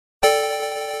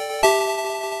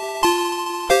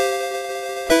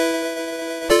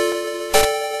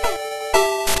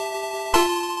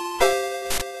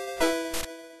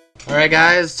Alright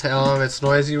guys, it's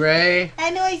Noizy Ray.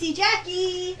 And Noizy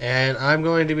Jacky. And I'm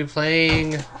going to be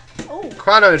playing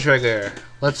Chono Trigger.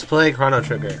 Let's play Chono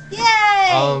Trigger.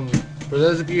 Yay! For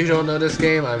those of you who don't know this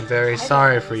game, I'm very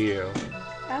sorry for you.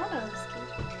 I don't know this game.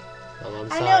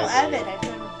 I'm I sorry know for of you. it, I've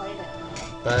never played it.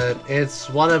 But it's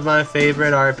one of my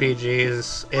favorite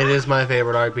RPGs. It is my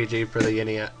favorite RPG for the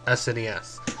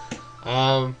SNES.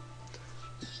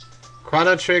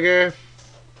 Chono Trigger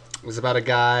is about a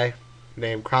guy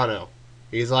named Chono.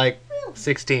 He's like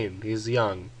 16. He's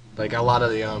young. Like a lot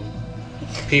of the young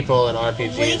people in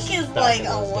RPGs. Link is back like in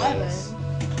those 11. days.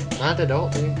 Not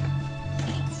adult Link.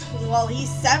 Well, he's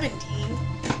 17.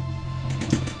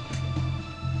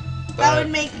 That But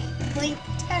would make Link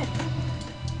 10.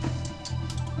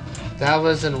 that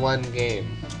was in one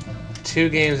game. 2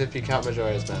 games if you count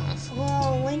Majora's Mask.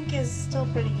 Well, Link is still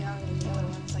pretty young in the other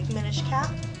ones, like Minish Cap.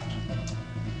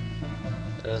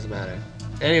 It doesn't matter.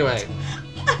 Anyway,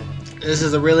 this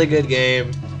is a really good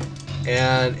game,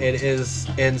 and it is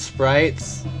in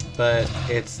sprites, but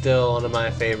it's still one of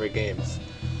my favorite games.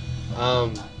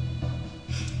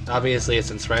 Obviously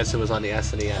it's in sprites, it was on the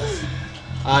SNES.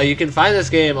 You can find this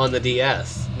game on the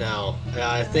DS now.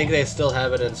 I think they still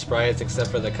have it in sprites except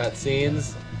for the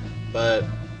cutscenes, but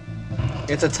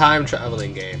it's a time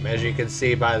traveling game, as you can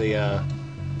see by the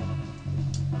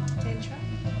Intro.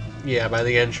 yeah, by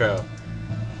the intro.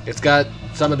 It's got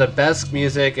some of the best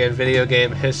music in video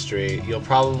game history. You'll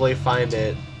probably find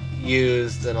it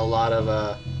used in a lot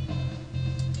of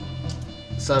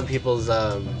some people's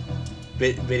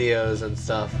videos and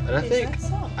stuff. And I think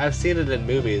I've seen it in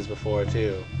movies before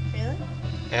too. Really?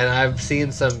 And I've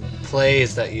seen some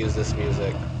plays that use this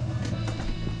music.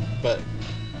 But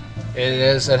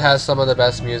it has some of the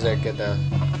best music in the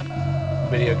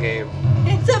video game.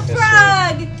 It's a history.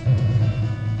 frog!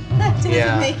 That doesn't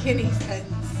Yeah. make any sense.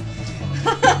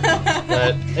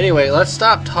 But anyway, let's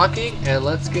stop talking and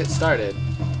let's get started.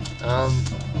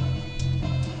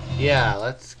 Yeah,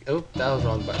 let's. Oh, that was the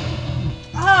wrong button.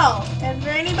 Oh, and for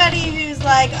anybody who's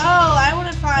like, oh, I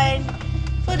want to find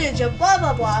footage of blah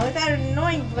blah blah without an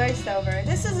annoying voiceover,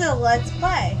 this is a Let's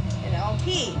Play, an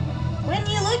LP. When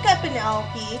you look up an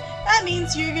LP, that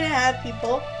means you're gonna have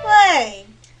people playing.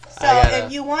 So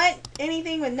if you want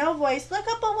anything with no voice, look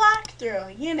up a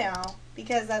walkthrough, you know,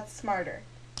 because that's smarter.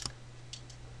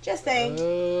 Just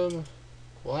saying.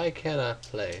 Why can't I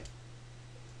play?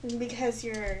 Because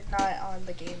you're not on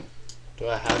the game. Do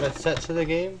I have it set to the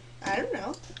game? I don't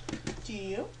know. Do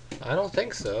you? I don't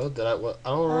think so. Did I? I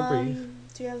don't remember.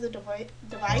 Do you have the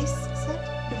device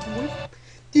set?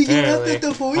 Do you have the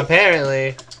device?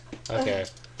 Apparently. Okay.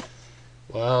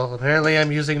 Well, apparently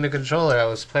I'm using the controller. I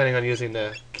was planning on using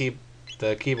the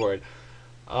keyboard.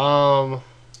 Well,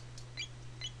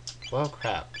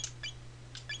 crap.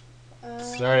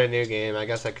 Start a new game. I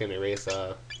guess I can erase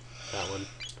that one.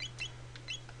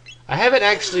 I haven't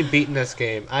actually beaten this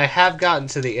game. I have gotten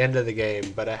to the end of the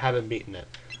game, but I haven't beaten it.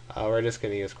 We're just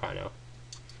going to use Chono.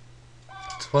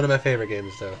 It's one of my favorite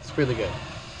games, though. It's really good.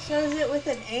 So is it with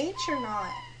an H or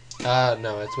not?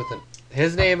 No, it's with an...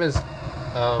 His name is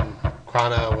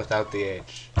Chono without the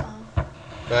H.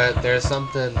 But there's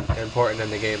something important in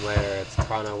the game later. It's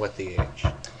Chono with the H.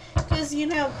 Because, you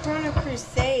know, Chrono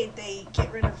Crusade, they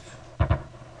get rid of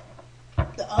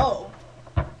the O.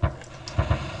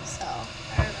 So,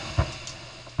 I don't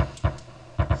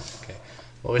know. Okay.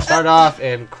 Well, we start off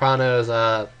in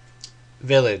Chrono's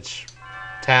village.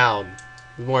 Town.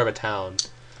 More of a town.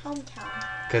 Hometown.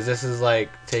 Because this is like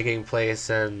taking place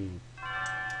in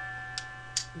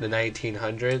the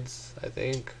 1900s, I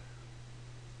think.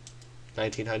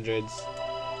 1900s.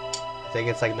 I think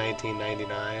it's like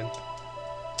 1999.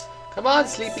 Come on,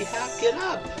 sleepy hat, get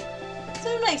up! That's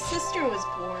when my sister was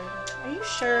born. Are you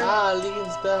sure? Ah,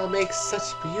 Leon's bell makes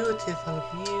such beautiful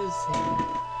music.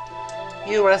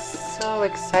 You were so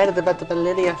excited about the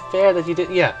Millennia Fair that you did.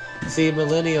 Yeah, see,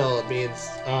 millennial means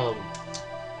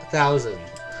 1,000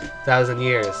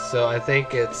 years. So I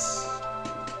think it's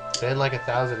been like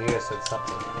 1,000 years since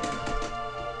something.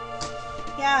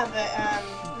 Yeah, but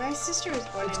my sister was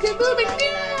born in get moving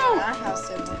 1999. now! Our house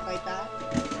didn't look like that.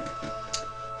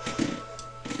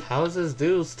 Houses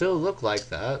do still look like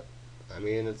that. I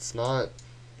mean, it's not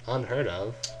unheard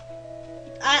of.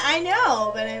 I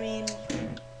know, but I mean...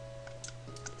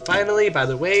 Finally, by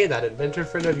the way, that inventor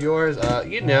friend of yours,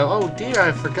 you know, oh dear,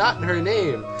 I've forgotten her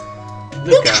name.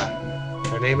 Lucca.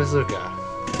 Her name is Lucca.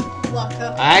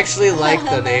 Lucca. I actually like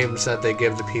the names that they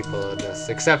give the people in this,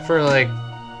 except for, like,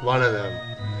 one of them.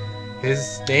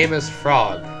 His name is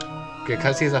Frog,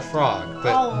 because he's a frog,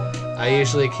 but I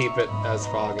usually keep it as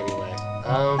Frog anyway.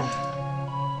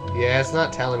 Yeah, it's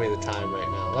not telling me the time right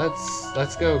now.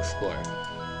 Let's go explore.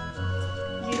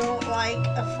 You don't like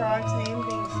a frog's name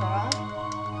being Frog?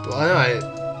 Well, I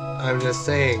know. I'm just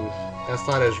saying that's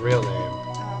not his real name.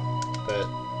 Oh, But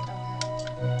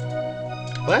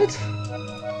okay. what?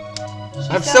 She's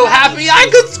I'm so happy I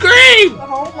could scream!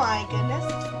 Oh my goodness.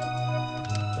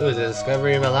 Ooh, the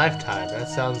discovery of a lifetime. That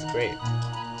sounds great.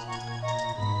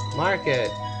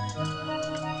 Market.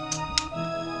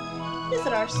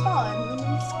 Visit our stall in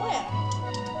Lumen Square.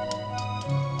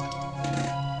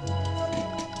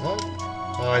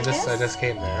 Oh, I just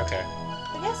came there. Okay.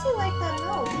 I guess you like that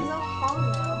milk. He's all calm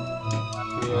now.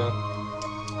 Yeah.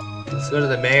 Let's go to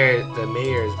the mayor's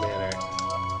manor.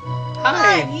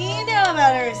 Hi. You know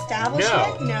about our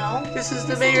establishment? No. This is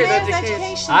the This is mayor's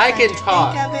education. I center. can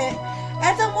talk. Think of it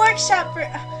as a workshop for.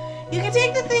 You can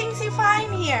take the things you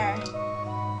find here.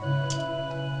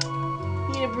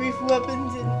 Need a brief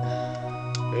weapons and.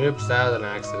 Oops, that was an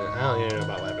accident. I don't even know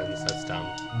about weapons. That's dumb.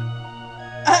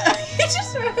 You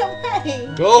just ran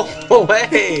away. Go away!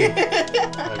 Okay,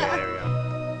 there we go.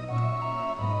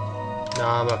 No,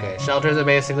 I'm okay. Shelters are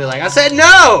basically like, I said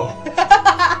no!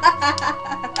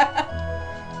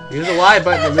 Use the Y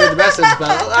button to move the message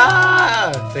button.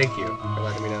 Ah! Thank you for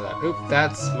letting me know that. Oop,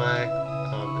 that's my...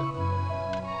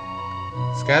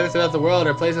 Scattered throughout the world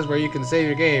are places where you can save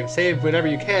your game. Save whenever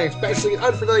you can, especially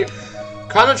unfamiliar.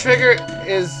 Chono Trigger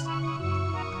is...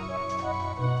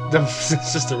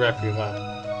 It's just a replica.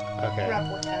 Okay.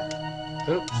 Replica.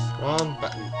 Oops, wrong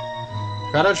button.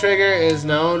 Chono Trigger is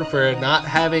known for not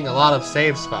having a lot of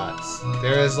save spots.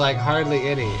 There is like hardly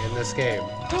any in this game.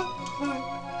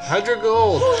 100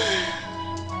 gold!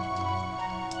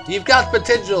 You've got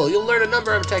potential! You'll learn a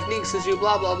number of techniques as you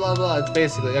blah blah blah blah. It's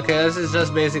basically, okay, this is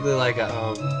just basically like a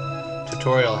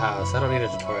tutorial house. I don't need a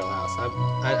tutorial house.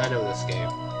 I know this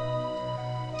game.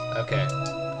 Okay.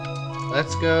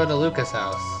 Let's go to Lucca's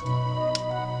house.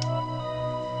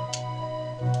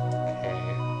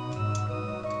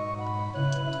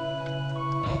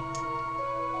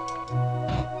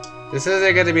 This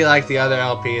isn't going to be like the other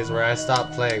LPs where I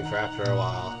stop playing for after a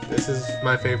while. This is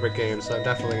my favorite game, so I'm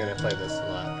definitely going to play this a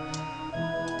lot.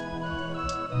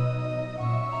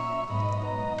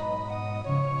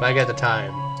 If I get the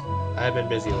time. I've been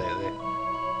busy lately.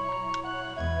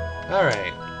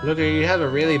 Alright. Look, you have a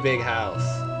really big house.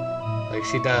 Like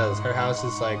she does. Her house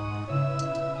is like...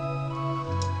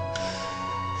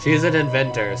 She's an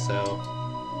inventor, so...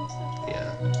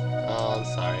 Yeah. Oh, I'm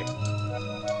sorry.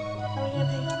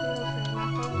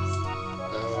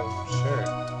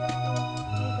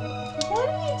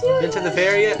 Been to the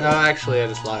fair yet? No, actually, I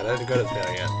just lied. I didn't go to the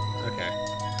fair yet. Okay.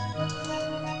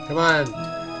 Come on.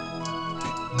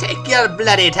 Take your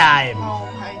bloody time. Oh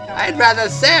my god. I'd rather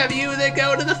serve you than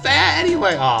go to the fair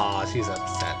anyway. Aw, she's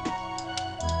upset.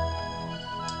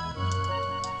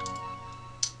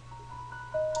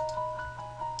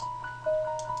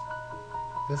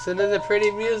 Listen to the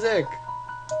pretty music.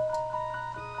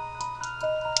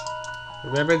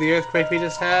 Remember the earthquake we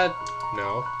just had?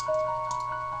 No.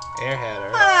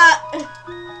 Airhead, right?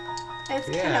 It's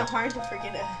kind of hard to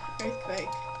forget an earthquake.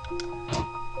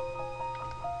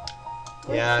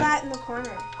 What's that in the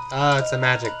corner? Oh, it's a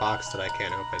magic box that I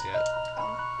can't open yet.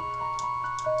 Oh.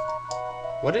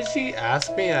 What did she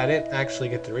ask me? I didn't actually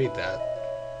get to read that.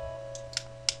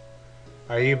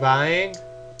 Are you buying?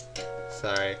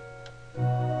 Sorry.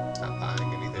 Not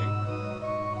buying anything.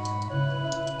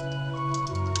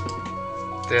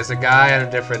 There's a guy in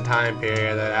a different time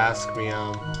period that asked me,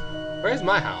 where's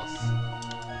my house?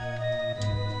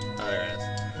 Oh, there it is.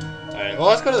 Alright, well,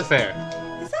 let's go to the fair.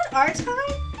 Is that our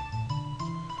time?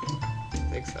 I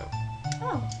think so.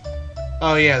 Oh.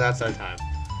 Oh, yeah, that's our time.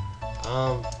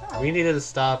 We needed to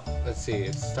stop, let's see,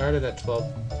 it started at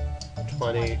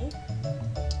 12:20.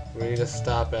 We need to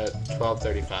stop at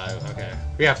 12:35. Okay.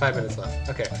 We have 5 minutes left.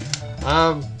 Okay.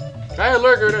 I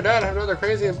lurker and her dad have another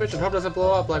crazy ambition. Hope doesn't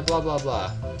blow up like blah blah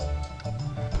blah.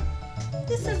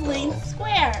 This is Lane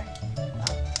Square. Oh,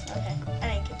 okay. I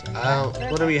didn't get to read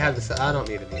that. What do we have to say? I don't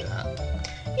need any of that.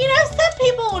 You know, some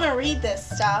people want to read this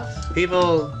stuff.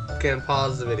 People can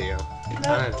pause the video. I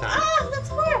don't have time. Ah, that's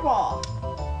horrible.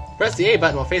 Press the A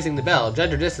button while facing the bell. Judge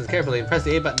your distance carefully and press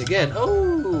the A button again.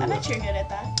 Oh! I bet you're good at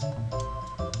that.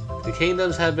 The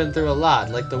kingdoms have been through a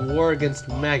lot, like the war against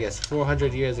Magus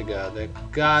 400 years ago. Thank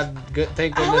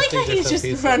goodness I like how things you are so just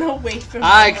peaceful. run away from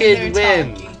I them when can they're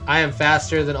win! talking. I am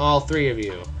faster than all 3 of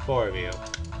you. 4 of you.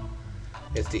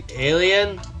 It's the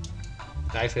alien.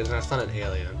 Actually, it's not an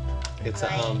alien. It's a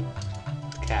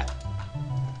cat.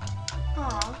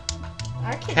 Aw.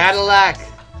 Our kid. Cadillac!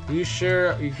 You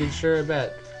can sure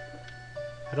bet.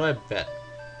 How do I bet?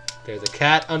 There's a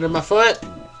cat under my foot.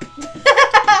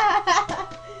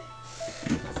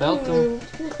 Felt him.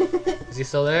 Is he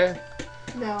still there?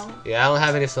 No. Yeah, I don't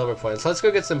have any silver points. Let's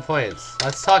go get some points.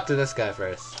 Let's talk to this guy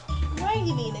first. Why are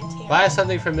you being a tail? Buy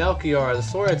something from Melchior, the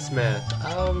swordsmith.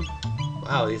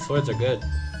 Wow, these swords are good.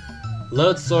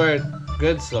 Load sword,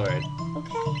 good sword.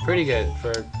 Okay. Pretty good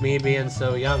for me being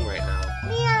so young right now.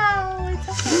 Meow.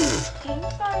 It's okay. I'm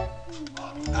sorry.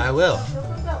 I will.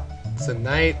 Go. It's a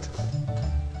night.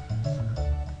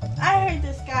 I heard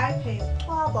this guy pays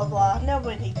blah blah blah.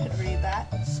 Nobody could read that.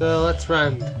 So let's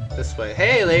run this way.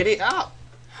 Hey, lady. Oh.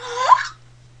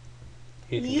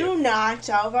 You knocked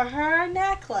over her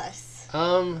necklace.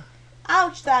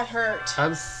 Ouch, that hurt.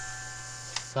 I'm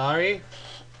sorry.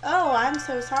 Oh, I'm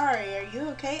so sorry. Are you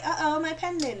okay? Uh-oh, my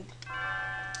pendant.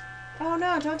 Oh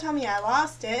no, don't tell me I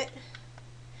lost it.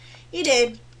 You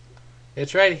did.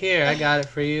 It's right here. I got it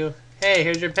for you. Hey,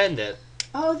 here's your pendant.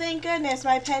 Oh, thank goodness,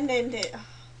 my pendant did.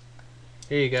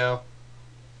 Here you go.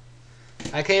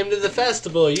 I came to the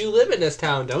festival. You live in this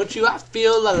town, don't you? I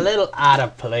feel a little out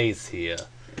of place here.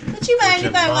 Would you mind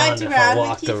if I walked around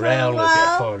with you for a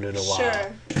while? For a little while?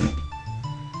 Sure.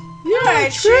 You're a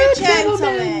true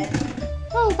gentleman.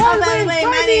 Oh, by the way,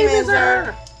 my name is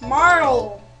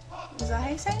Marle. Is that how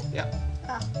you say it? Yeah.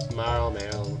 Oh. Marle.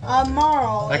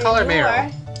 Marle. I call her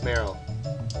Meryl. Meryl.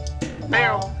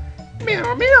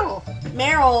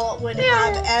 Meryl would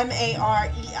have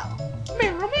M-A-R-E-L.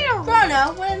 Meryl.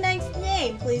 Chrono, what a nice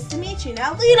name. Pleased to meet you.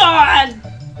 Now lead on!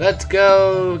 Let's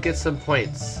go get some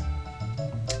points.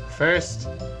 First,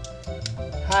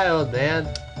 hi, old man.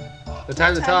 The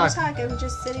time to talk. I'm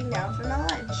just sitting down for my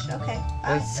lunch. Okay.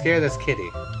 Bye. Let's scare this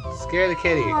kitty. Scare the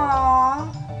kitty.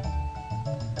 Aww.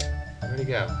 Where'd he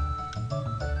go?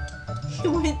 He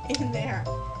went in there.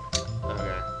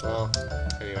 Okay, well,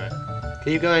 anyway.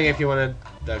 Keep going if you want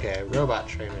to... Okay, robot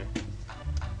trainer.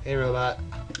 Hey, robot.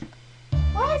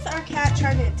 Why is our cat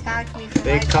trying to attack me?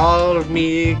 They called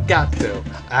me Gato.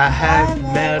 I have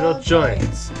metal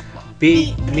joints.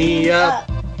 Beat me up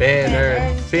and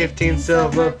earn 15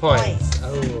 silver points.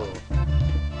 Oh.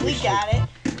 We got it.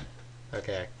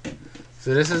 Okay.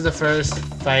 So this is the first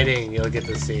fighting you'll get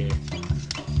to see.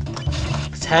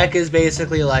 Tech is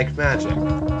basically like magic.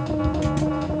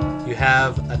 You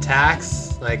have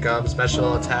attacks, like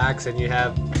special attacks, and you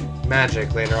have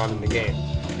magic later on in the game.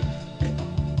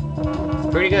 It's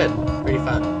pretty good. Pretty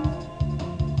fun.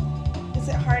 Is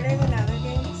it harder than other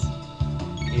games?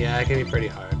 Yeah, it can be pretty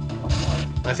hard.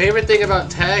 My favorite thing about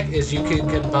tech is you can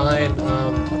combine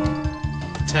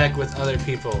tech with other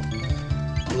people.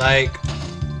 Like,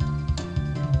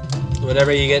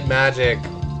 whenever you get magic,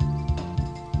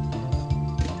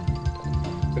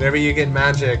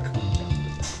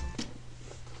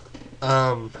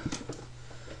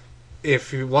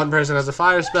 if one person has a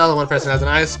fire spell and one person has an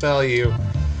ice spell, you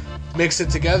mix it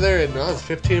together and it's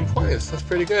 15 points. That's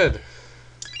pretty good.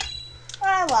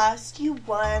 I lost. You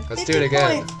won. Let's do it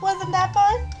again. Points. Wasn't that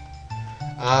fun?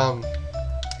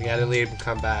 You gotta leave and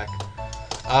come back.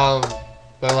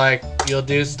 But like, you'll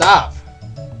do this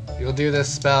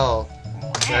spell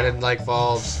that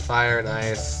involves fire and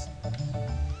ice.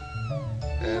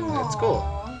 And it's cool.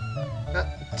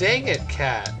 Dang it,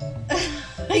 cat.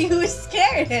 You were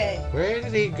scared. Where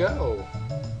did he go?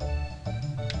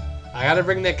 I gotta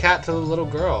bring the cat to the little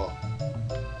girl.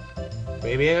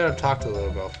 Maybe I gotta talk to the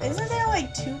little girl first. Isn't there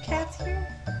like 2 cats here?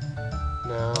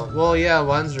 No. Well, yeah,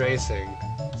 one's racing.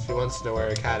 She wants to know where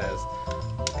her cat is.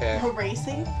 Okay.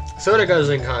 Racing? Soda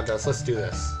guzzling contest. Let's do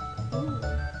this. Ooh.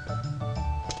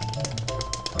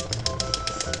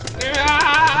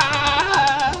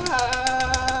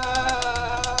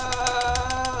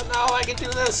 Now I can do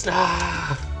this.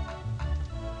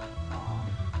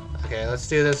 Okay, let's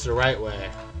do this the right way.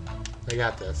 I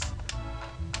got this.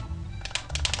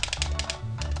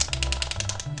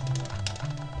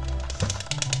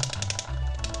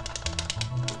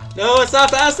 No, it's not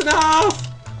fast enough!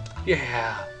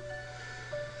 Yeah.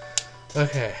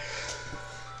 Okay.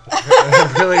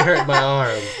 It really hurt my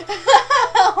arm.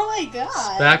 Oh my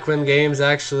god. Back when games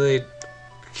actually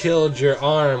killed your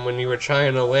arm when you were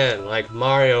trying to win, like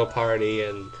Mario Party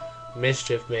and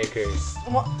Mischief Makers.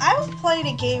 Well, I've played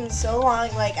a game so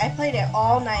long, like I played it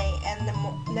all night, and the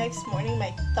next morning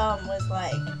my thumb was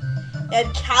like, it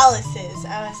had calluses.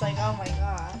 I was like, oh my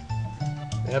god.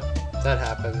 Yep, that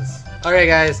happens. Alright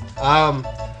guys,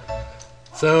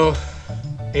 so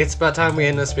it's about time we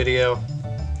end this video.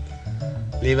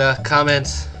 Leave a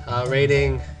comment,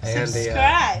 rating, and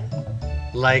subscribe.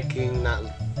 Liking,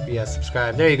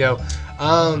 subscribe. There you go.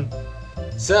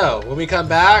 So when we come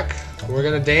back, we're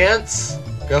gonna dance,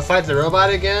 go fight the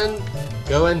robot again,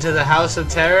 go into the House of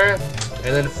Terror,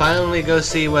 and then finally go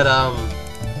see what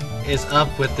is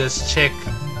up with this chick,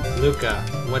 Lucca,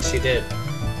 what she did.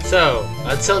 So,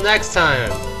 until next time,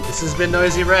 this has been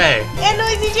Noizy Ray. And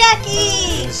Noizy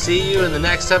Jacky! See you in the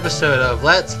next episode of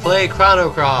Let's Play Chrono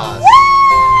Cross. Woo!